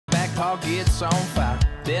car gets on fire,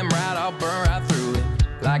 damn right I'll burn right through it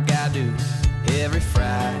like I do every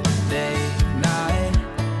Friday night,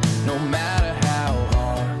 no matter how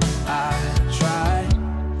hard I try.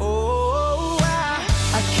 Oh,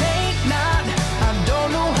 I can't not, I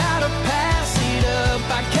don't know how to pass it up.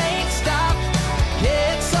 I can't stop,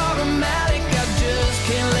 yeah, it's automatic. I just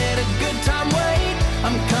can't let a good time wait.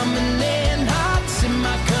 I'm coming in hot, it's in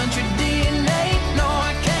my country DNA. No,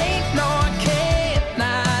 I can't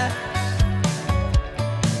not,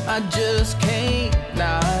 I just can't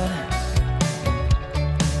not.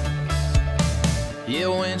 Yeah,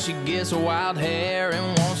 when she gets wild hair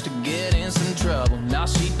and wants to get in some trouble, now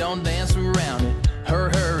she don't dance around it, her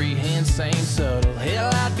hurry insane subtle. Hell,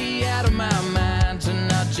 I'd be out of my mind to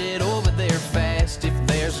not jet over there fast if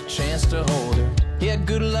there's a chance to hold her. Yeah,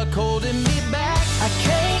 good luck holding me back. I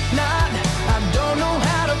can't not, I don't know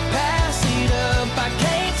how to pass it up. I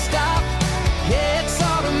can't stop, yeah, it's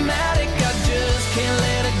automatic. I just can't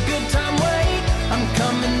let a good time wait. I'm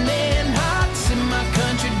coming in hot, it's in my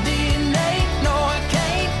country DNA. No, I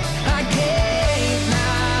can't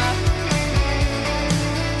not.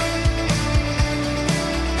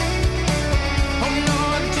 Oh no,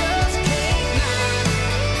 I just can't not.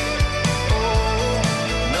 Oh,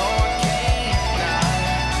 no, I can't not.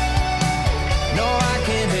 No, I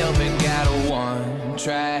can't help it, got a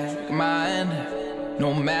one-track mind.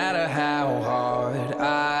 No matter how hard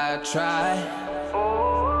I try,